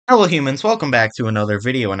Hello humans, welcome back to another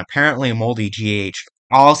video, and apparently Moldy GH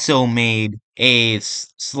also made a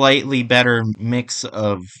slightly better mix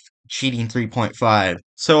of Cheating 3.5.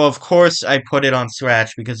 So of course I put it on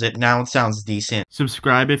Scratch because it now sounds decent.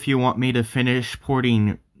 Subscribe if you want me to finish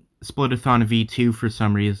porting Splitathon V2 for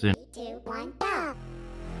some reason. 3, 2, 1, go!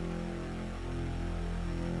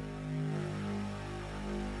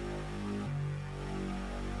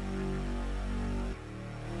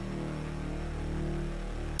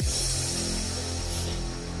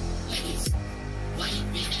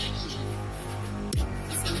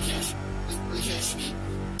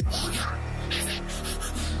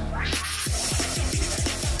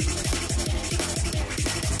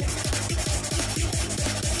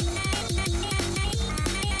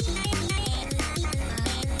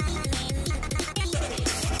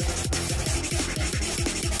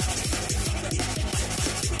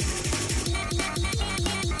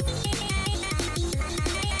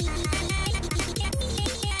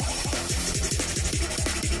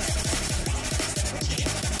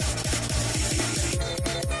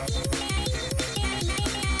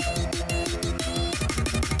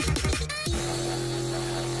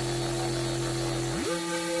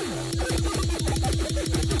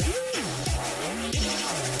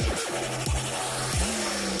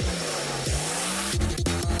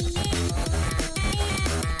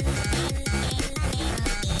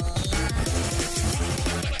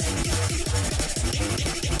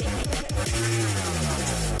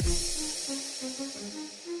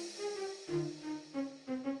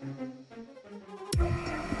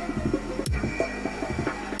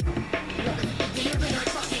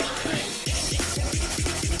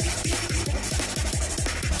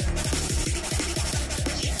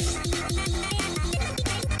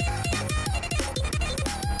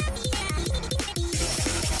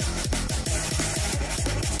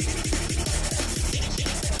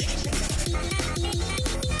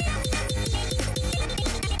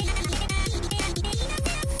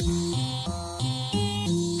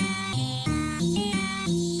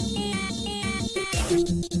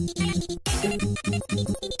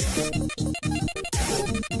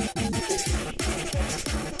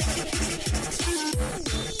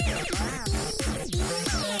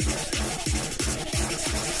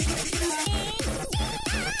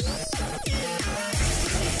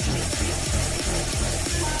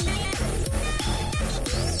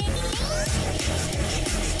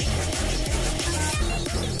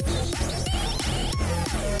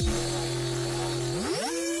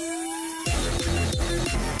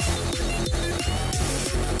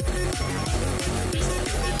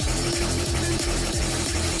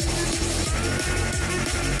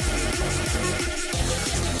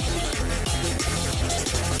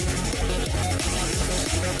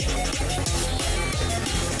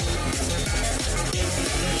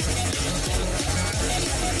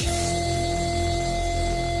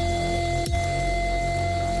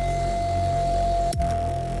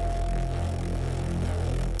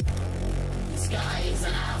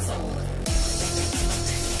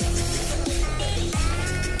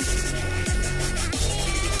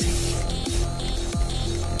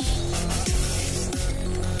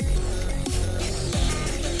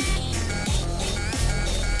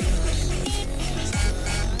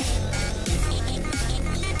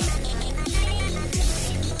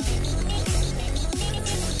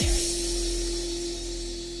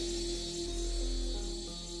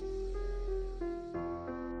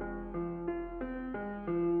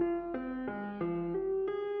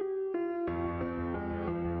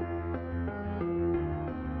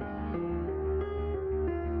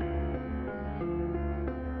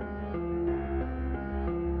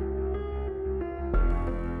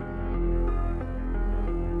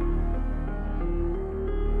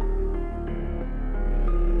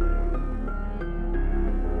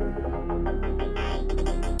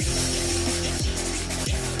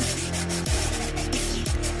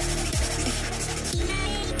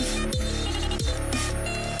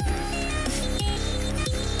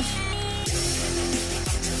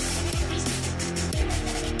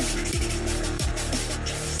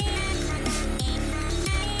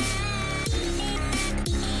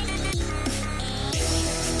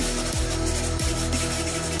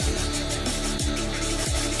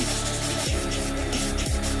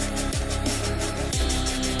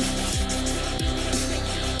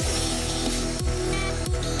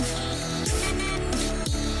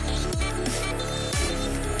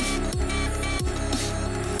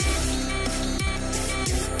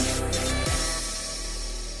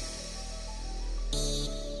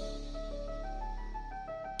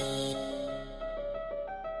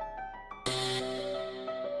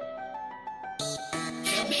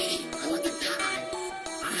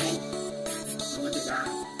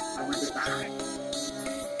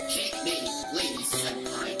 Kick me, please,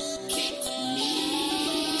 senpai. Kick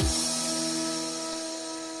me.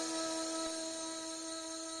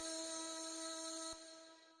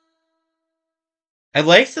 I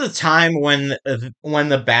liked the time when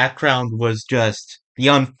the background was just the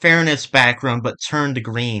unfairness background, but turned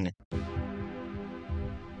green.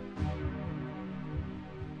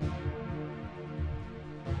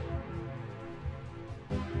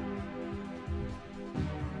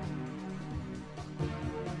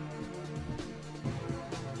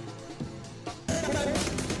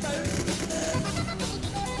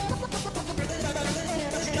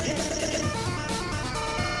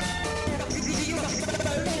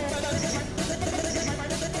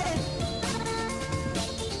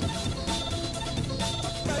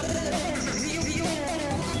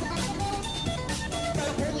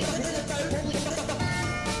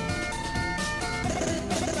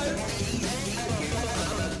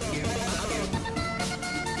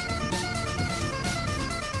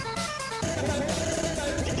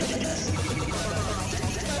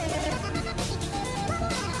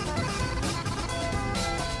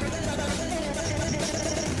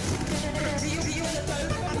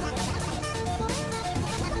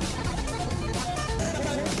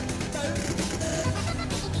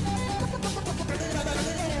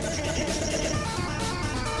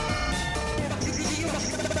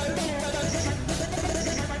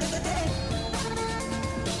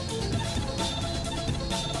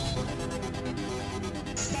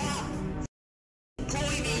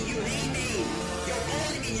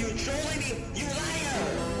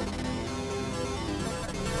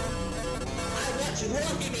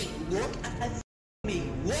 Look at me! Look at me!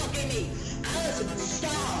 Look at me! Allison,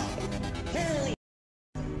 stop! Holy...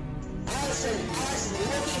 Allison,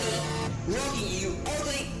 look at me! Look at you,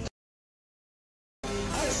 ugly...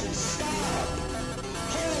 Allison, stop!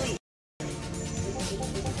 Holy...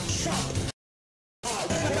 Shut up!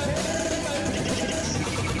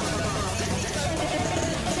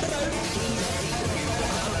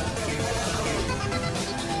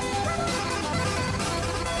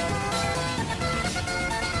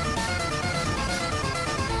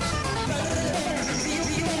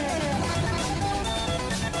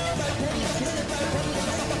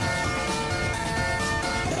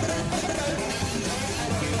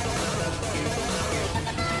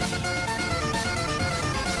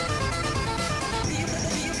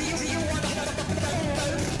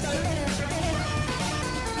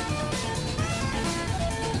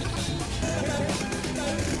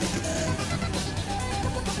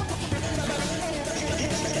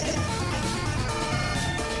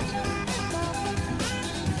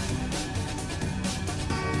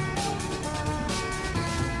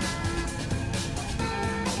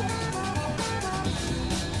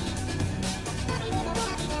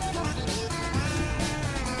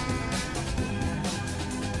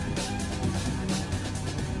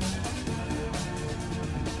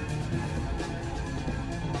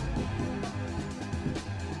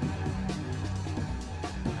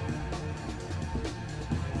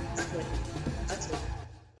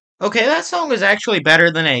 Okay, that song was actually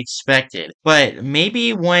better than I expected, but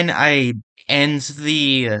maybe when I end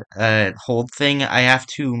the hold thing, I have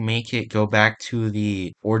to make it go back to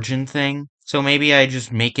the origin thing. So maybe I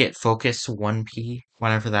just make it focus 1p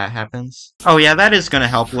whenever that happens. Oh yeah, that is gonna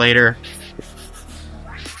help later.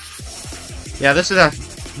 Yeah, this is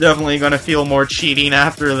definitely gonna feel more cheating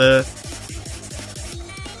after the...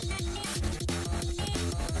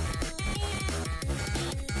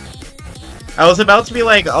 I was about to be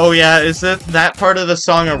like, oh yeah, is that part of the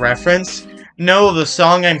song a reference? No, the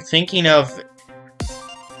song I'm thinking of...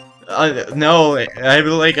 no, I'm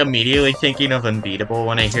like immediately thinking of Unbeatable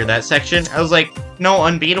when I hear that section. I was like, no,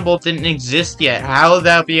 Unbeatable didn't exist yet. How would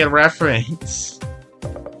that be a reference?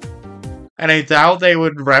 And I doubt they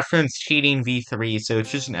would reference Cheating V3, so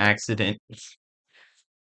it's just an accident.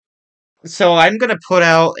 So I'm gonna put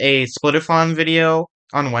out a Splitathon video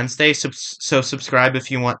on Wednesday, so subscribe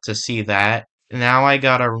if you want to see that. Now I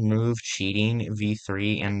gotta remove Cheating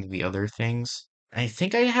V3 and the other things. I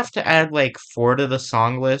think I have to add like 4 to the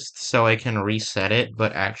song list so I can reset it,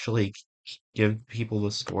 but actually give people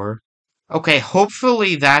the score. Okay,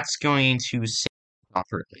 hopefully that's going to save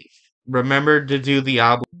properly. Remember to do the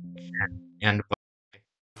obligation and